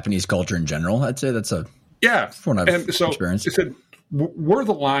 That's Japanese culture in general. I'd say that's from what I've experienced. He said, we're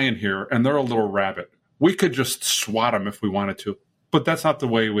the lion here, and they're a little rabbit. We could just swat them if we wanted to, but that's not the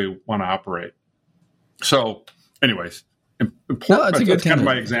way we want to operate. So anyways, important. That's kind of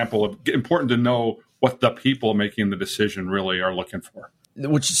my example of important to know what the people making the decision really are looking for.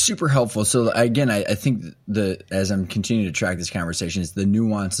 which is super helpful. So again, I think as I'm continuing to track this conversation, is the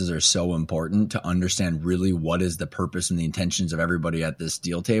nuances are so important to understand really what is the purpose and the intentions of everybody at this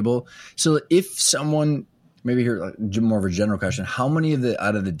deal table. So if someone, maybe here more of a general question, how many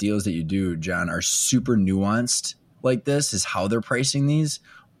out of the deals that you do, John, are super nuanced like this, is how they're pricing these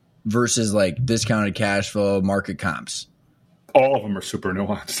versus like discounted cash flow, market comps? All of them are super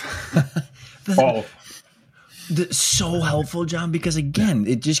nuanced. All of them. So helpful, John, because again,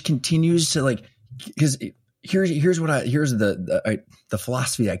 it just continues to like, because here's the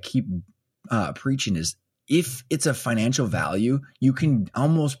philosophy I keep preaching is, if it's a financial value, you can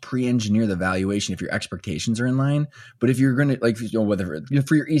almost pre-engineer the valuation if your expectations are in line. But if you're going to whether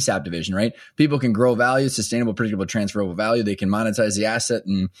for your ESOP division, right? People can grow value, sustainable, predictable, transferable value. They can monetize the asset,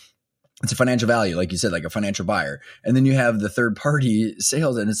 and it's a financial value, like you said, like a financial buyer. And then you have the third party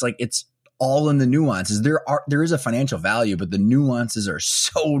sales, and it's like, it's all in the nuances. There is a financial value, but the nuances are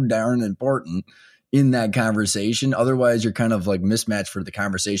so darn important in that conversation. Otherwise, you're kind of like mismatched for the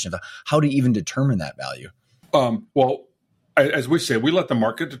conversation of how to even determine that value. Well, as we say, we let the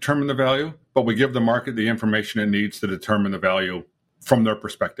market determine the value, but we give the market the information it needs to determine the value from their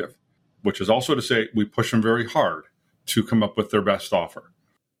perspective, which is also to say we push them very hard to come up with their best offer.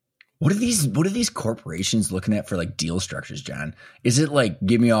 What are these corporations looking at for like deal structures, John? Is it like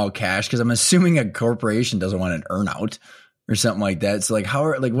give me all cash? Because I'm assuming a corporation doesn't want an earnout or something like that. So like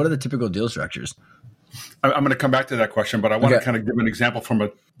what are the typical deal structures? I'm going to come back to that question, but I want to kind of give an example from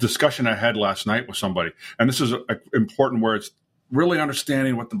a discussion I had last night with somebody. And this is important, where it's really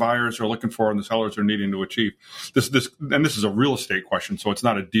understanding what the buyers are looking for and the sellers are needing to achieve. This is a real estate question, so it's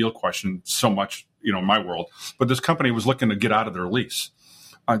not a deal question so much, in my world. But this company was looking to get out of their lease.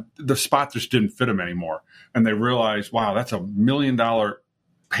 The spot just didn't fit them anymore. And they realized, wow, that's $1 million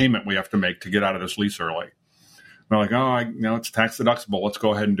payment we have to make to get out of this lease early. And they're like, it's tax deductible. Let's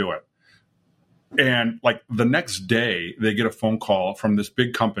go ahead and do it. And like the next day, they get a phone call from this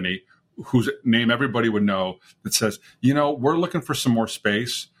big company whose name everybody would know that says, we're looking for some more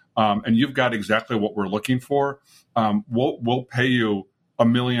space, and you've got exactly what we're looking for. We'll pay you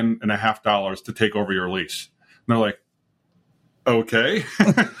 $1.5 million to take over your lease. And they're like, okay.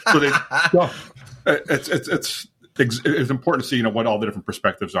 So it's important to see what all the different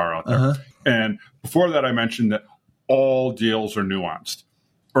perspectives are out there. Uh-huh. And before that, I mentioned that all deals are nuanced.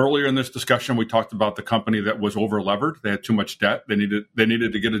 Earlier in this discussion, we talked about the company that was over levered. They had too much debt. They needed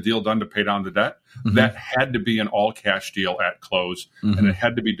to get a deal done to pay down the debt. Mm-hmm. That had to be an all cash deal at close, mm-hmm. and it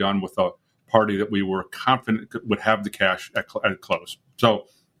had to be done with a party that we were confident would have the cash at close. So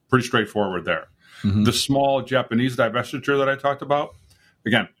pretty straightforward there. Mm-hmm. The small Japanese divestiture that I talked about,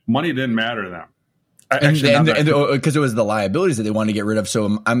 again, money didn't matter to them. Because it was the liabilities that they wanted to get rid of.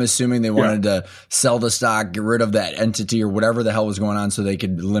 So I'm assuming they wanted to sell the stock, get rid of that entity or whatever the hell was going on so they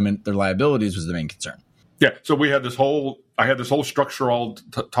could limit their liabilities was the main concern. Yeah. So I had this whole structure all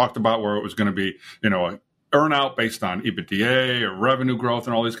talked about where it was going to be, an earn-out based on EBITDA or revenue growth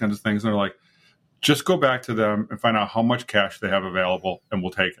and all these kinds of things. And they're like, just go back to them and find out how much cash they have available and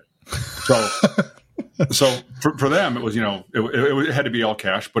we'll take it. So for them, it was, it had to be all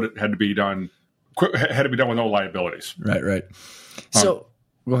cash, but it had to be done with no liabilities. Right. So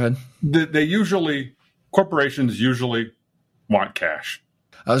go ahead. Corporations usually want cash.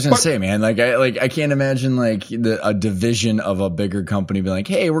 I was going to say, man, I can't imagine a division of a bigger company being like,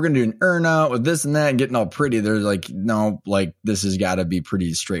 hey, we're going to do an earn out with this and that and getting all pretty. They're like, no, this has got to be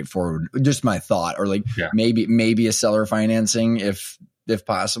pretty straightforward. Just my thought, or maybe a seller financing if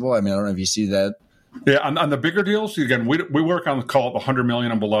possible. I mean, I don't know if you see that. Yeah, on the bigger deals, again, we work on call it $100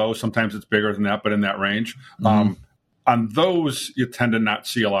 million and below. Sometimes it's bigger than that, but in that range. Mm-hmm. On those, you tend to not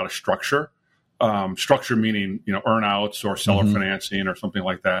see a lot of structure. Structure meaning earnouts or seller mm-hmm. financing or something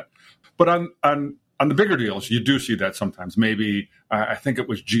like that. But on the bigger deals, you do see that sometimes. Maybe I think it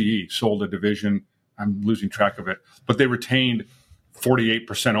was GE sold a division. I'm losing track of it, but they retained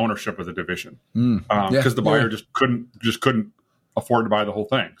 48% ownership of the division because the buyer just couldn't afford to buy the whole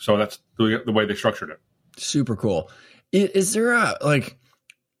thing. So that's the way they structured it. Super cool. Is there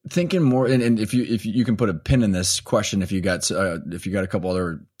thinking more, and if you can put a pin in this question, if you got a couple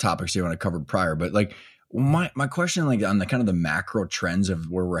other topics you want to cover prior, but my question on the kind of the macro trends of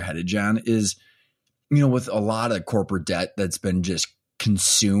where we're headed, John, is, with a lot of corporate debt that's been just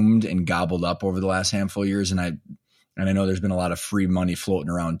consumed and gobbled up over the last handful of years. And I know there's been a lot of free money floating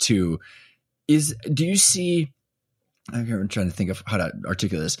around too. Do you see, I'm trying to think of how to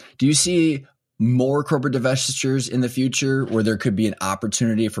articulate this. Do you see more corporate divestitures in the future where there could be an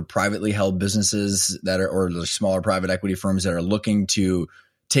opportunity for privately held businesses or smaller private equity firms that are looking to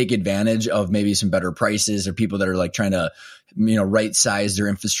take advantage of maybe some better prices, or people that are like trying to, right size their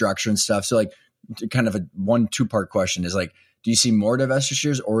infrastructure and stuff. So like kind of a 1-2-part question is like, do you see more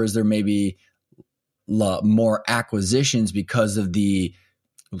divestitures, or is there maybe more acquisitions because of the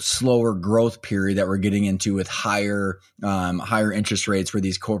slower growth period that we're getting into with higher interest rates, where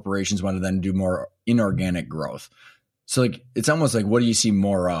these corporations want to then do more inorganic growth? So like, it's almost like, what do you see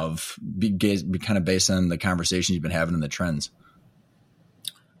more of, kind of based on the conversations you've been having and the trends?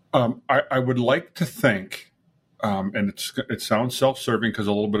 I would like to think, and it sounds self-serving because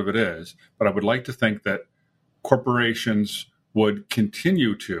a little bit of it is, but I would like to think that corporations would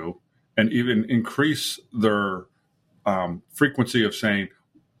continue to, and even increase their frequency of saying,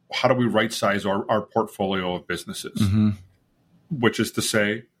 how do we right-size our portfolio of businesses? Mm-hmm. Which is to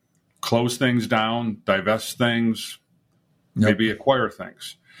say, close things down, divest things, maybe acquire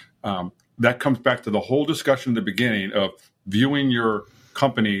things. That comes back to the whole discussion at the beginning of viewing your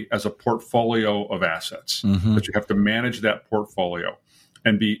company as a portfolio of assets, that you have to manage that portfolio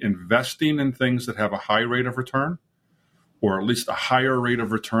and be investing in things that have a high rate of return, or at least a higher rate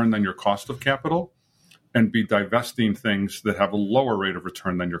of return than your cost of capital, and be divesting things that have a lower rate of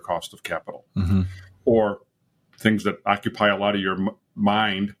return than your cost of capital, or things that occupy a lot of your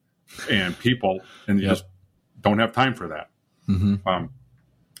mind and people, and you just don't have time for that.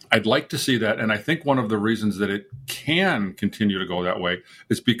 I'd like to see that, and I think one of the reasons that it can continue to go that way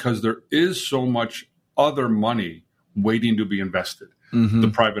is because there is so much other money waiting to be invested,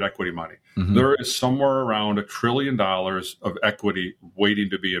 the private equity money. There is somewhere around $1 trillion of equity waiting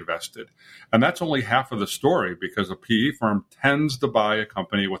to be invested. And that's only half of the story, because a PE firm tends to buy a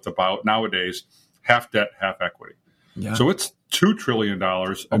company with about, nowadays, half debt, half equity. Yeah. So it's $2 trillion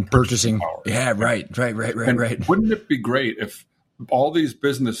of purchasing power. Yeah, right. Wouldn't it be great if all these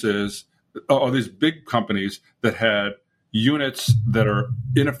businesses, all these big companies that had units that are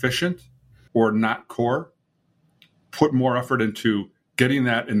inefficient or not core, put more effort into getting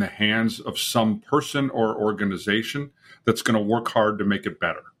that in the hands of some person or organization that's going to work hard to make it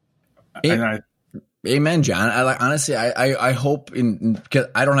better? Amen, John. Honestly, I hope, cause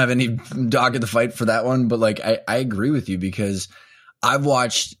I don't have any dog in the fight for that one, but like, I agree with you, because I've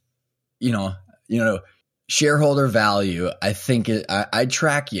watched, shareholder value. I think I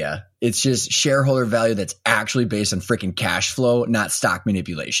track you. It's just shareholder value that's actually based on freaking cash flow, not stock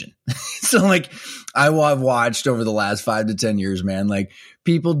manipulation. So like, I've watched over the last 5 to 10 years, man, like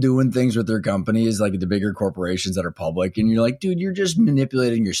people doing things with their companies, like the bigger corporations that are public. And you're like, dude, you're just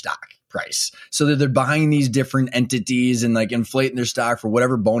manipulating your stock price so that they're buying these different entities and like inflating their stock for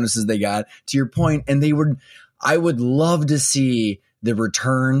whatever bonuses they got, to your point. And I would love to see the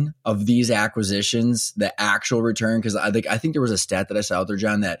return of these acquisitions, the actual return. Cause I think there was a stat that I saw out there,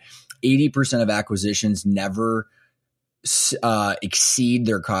 John, that 80% of acquisitions never exceed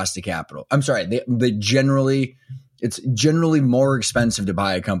their cost of capital. I'm sorry. It's generally more expensive to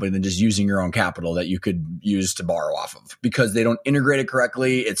buy a company than just using your own capital that you could use to borrow off of, because they don't integrate it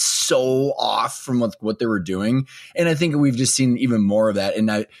correctly. It's so off from what they were doing. And I think we've just seen even more of that. And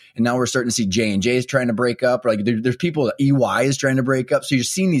now we're starting to see J&J is trying to break up. Like there's people, EY is trying to break up. So you're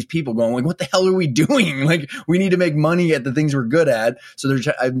seeing these people going like, what the hell are we doing? Like we need to make money at the things we're good at. So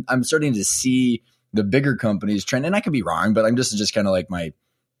I'm starting to see the bigger companies trend, and I could be wrong, but I'm just kind of like my,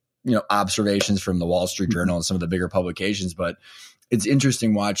 observations from the Wall Street Journal and some of the bigger publications. But it's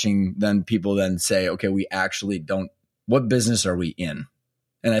interesting watching then people then say, okay, we actually don't, what business are we in?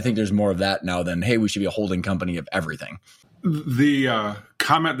 And I think there's more of that now than, hey, we should be a holding company of everything. The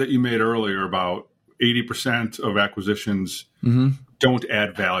comment that you made earlier about 80% of acquisitions don't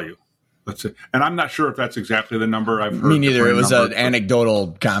add value. That's it. And I'm not sure if that's exactly the number I've heard. Me neither. It was an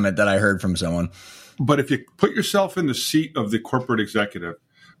anecdotal comment that I heard from someone. But if you put yourself in the seat of the corporate executive,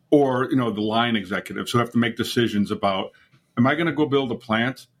 or, the line executives who have to make decisions about, am I going to go build a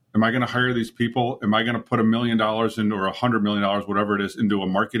plant? Am I going to hire these people? Am I going to put $1 million into, or $100 million, whatever it is, into a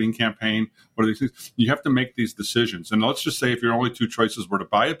marketing campaign? What are these things? You have to make these decisions. And let's just say if your only two choices were to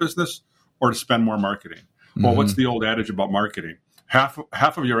buy a business or to spend more marketing. Well, what's the old adage about marketing? Half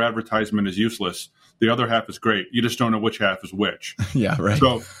of your advertisement is useless. The other half is great. You just don't know which half is which. Yeah, right.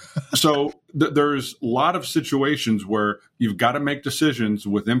 So there's a lot of situations where you've got to make decisions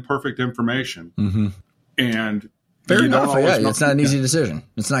with imperfect information. And fair enough. Yeah, it's not an easy decision.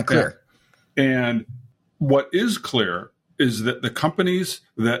 It's not clear. Yeah. And what is clear is that the companies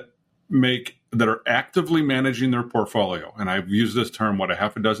that are actively managing their portfolio, and I've used this term, a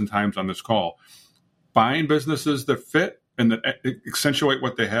half a dozen times on this call, buying businesses that fit and that accentuate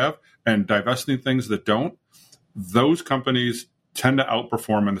what they have and divesting things that don't, those companies tend to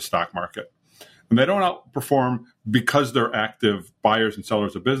outperform in the stock market. And they don't outperform because they're active buyers and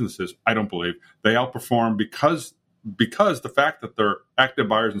sellers of businesses. I don't believe they outperform because the fact that they're active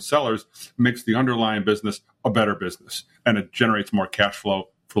buyers and sellers makes the underlying business a better business, and it generates more cash flow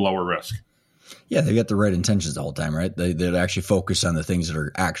for lower risk. Yeah, they got the right intentions the whole time, right? They actually focus on the things that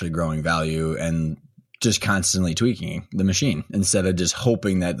are actually growing value and just constantly tweaking the machine instead of just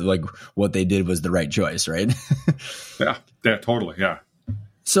hoping that like what they did was the right choice, right? Yeah, totally. Yeah.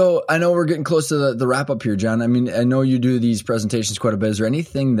 So I know we're getting close to the wrap up here, John. I mean, I know you do these presentations quite a bit. Is there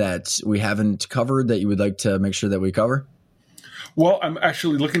anything that we haven't covered that you would like to make sure that we cover? Well, I'm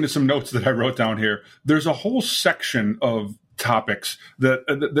actually looking at some notes that I wrote down here. There's a whole section of topics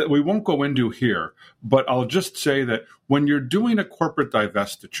that we won't go into here, but I'll just say that when you're doing a corporate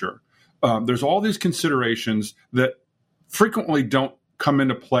divestiture, there's all these considerations that frequently don't come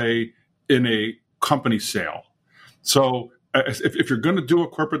into play in a company sale. So if you're going to do a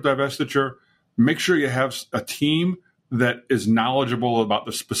corporate divestiture, make sure you have a team that is knowledgeable about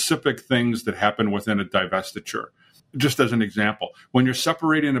the specific things that happen within a divestiture. Just as an example, when you're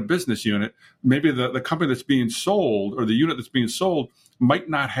separating a business unit, maybe the company that's being sold or the unit that's being sold might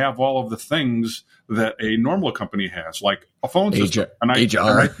not have all of the things that a normal company has, like a phone system, an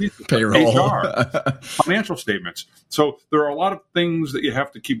HR, payroll, financial statements. So there are a lot of things that you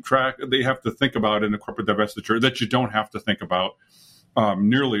have to keep track, that you have to think about in a corporate divestiture that you don't have to think about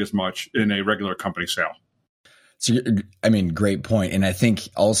nearly as much in a regular company sale. So, I mean, great point. And I think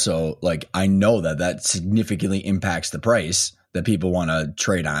also, like, I know that significantly impacts the price that people want to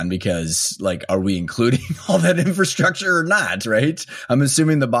trade on because, like, are we including all that infrastructure or not, right? I'm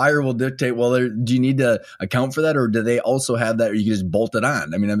assuming the buyer will dictate, well, do you need to account for that, or do they also have that, or you can just bolt it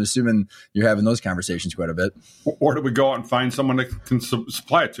on? I mean, I'm assuming you're having those conversations quite a bit. Or do we go out and find someone that can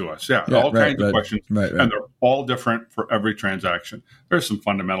supply it to us? Yeah, all kinds of questions. Right. And they're all different for every transaction. There's some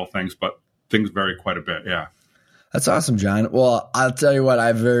fundamental things, but things vary quite a bit, yeah. That's awesome, John. Well, I'll tell you what,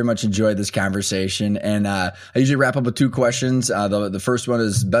 I very much enjoyed this conversation. And I usually wrap up with two questions. The first one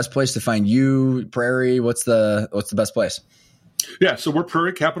is best place to find you, Prairie. What's the best place? Yeah, so we're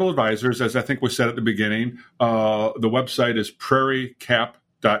Prairie Capital Advisors, as I think we said at the beginning. The website is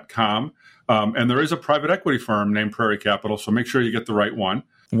prairiecap.com. And there is a private equity firm named Prairie Capital, so make sure you get the right one.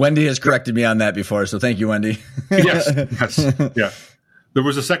 Wendy has corrected me on that before, so thank you, Wendy. Yes. Yeah. There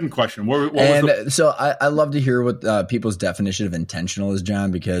was a second question. So I love to hear what people's definition of intentional is,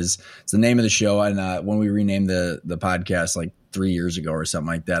 John, because it's the name of the show. And when we renamed the podcast like 3 years ago or something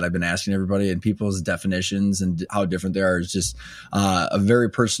like that, I've been asking everybody, and people's definitions and how different they are is just a very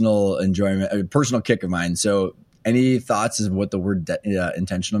personal enjoyment, a personal kick of mine. So any thoughts of what the word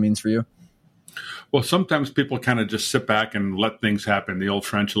intentional means for you? Well, sometimes people kind of just sit back and let things happen, the old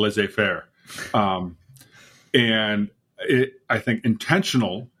French laissez-faire. I think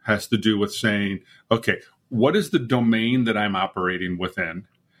intentional has to do with saying, okay, what is the domain that I'm operating within?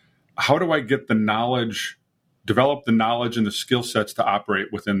 How do I get the knowledge, develop the knowledge and the skill sets to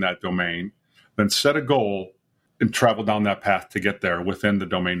operate within that domain? Then set a goal and travel down that path to get there within the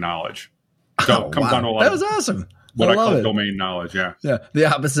domain knowledge. So it comes down to a lot. That was awesome. What I call domain knowledge, yeah. Yeah,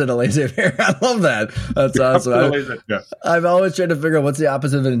 the opposite of laissez-faire. I love that. That's awesome. I've always tried to figure out what's the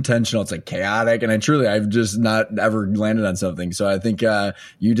opposite of intentional. It's like chaotic, and I've just not ever landed on something. So I think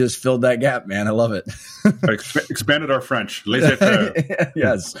you just filled that gap, man. I love it. Expanded our French. Laissez-faire.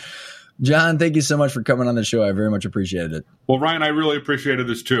 Yes. John, thank you so much for coming on the show. I very much appreciated it. Well, Ryan, I really appreciated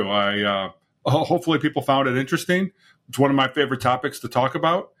this too. Hopefully people found it interesting. It's one of my favorite topics to talk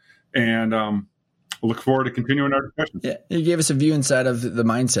about, and look forward to continuing our discussion. Yeah, you gave us a view inside of the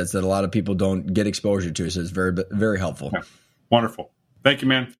mindsets that a lot of people don't get exposure to, so it's very, very helpful. Yeah. Wonderful. Thank you,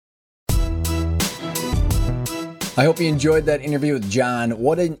 man. I hope you enjoyed that interview with John.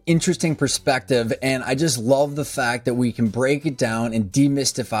 What an interesting perspective. And I just love the fact that we can break it down and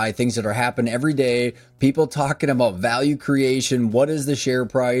demystify things that are happening every day. People talking about value creation. What is the share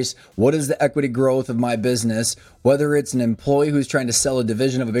price? What is the equity growth of my business? Whether it's an employee who's trying to sell a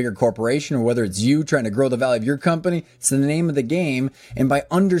division of a bigger corporation, or whether it's you trying to grow the value of your company, it's the name of the game. And by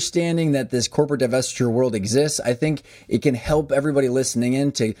understanding that this corporate divestiture world exists, I think it can help everybody listening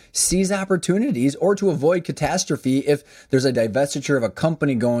in to seize opportunities or to avoid catastrophe if there's a divestiture of a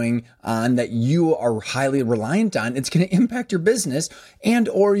company going on that you are highly reliant on. It's going to impact your business. And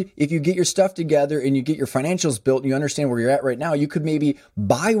or if you get your stuff together and you get your financials built and you understand where you're at right now, you could maybe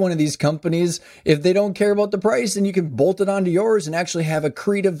buy one of these companies if they don't care about the price, and you can bolt it onto yours and actually have a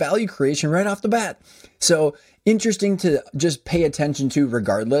creative value creation right off the bat. So interesting to just pay attention to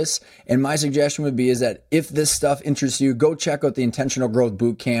regardless. And my suggestion would be is that if this stuff interests you, go check out the Intentional Growth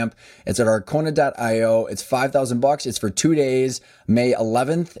Bootcamp. It's at arcona.io. It's $5,000. It's for 2 days, May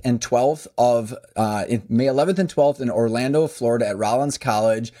 11th and 12th in Orlando, Florida at Rollins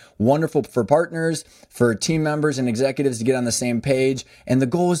College. Wonderful for partners, for team members and executives to get on the same page. And the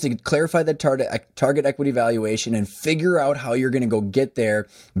goal is to clarify the target equity valuation and figure out how you're going to go get there,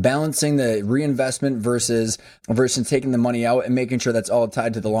 balancing the reinvestment versus taking the money out and making sure that's all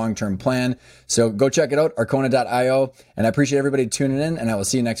tied to the long-term plan. So go check it out, arcona.io. And I appreciate everybody tuning in, and I will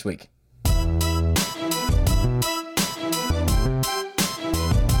see you next week.